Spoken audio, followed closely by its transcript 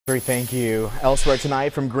Great, thank you. Elsewhere tonight,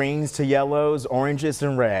 from greens to yellows, oranges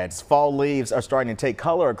and reds, fall leaves are starting to take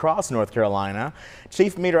color across North Carolina.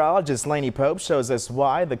 Chief Meteorologist Lainey Pope shows us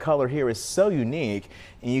why the color here is so unique.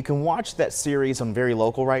 And you can watch that series on Very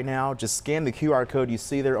Local right now. Just scan the QR code you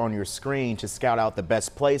see there on your screen to scout out the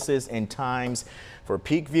best places and times for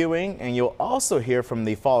peak viewing. And you'll also hear from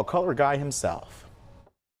the fall color guy himself.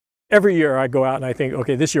 Every year I go out and I think,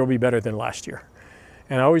 okay, this year will be better than last year.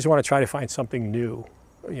 And I always want to try to find something new,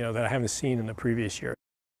 that I haven't seen in the previous year.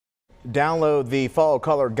 Download the fall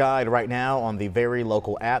color guide right now on the Very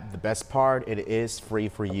Local app. The best part, it is free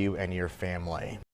for you and your family.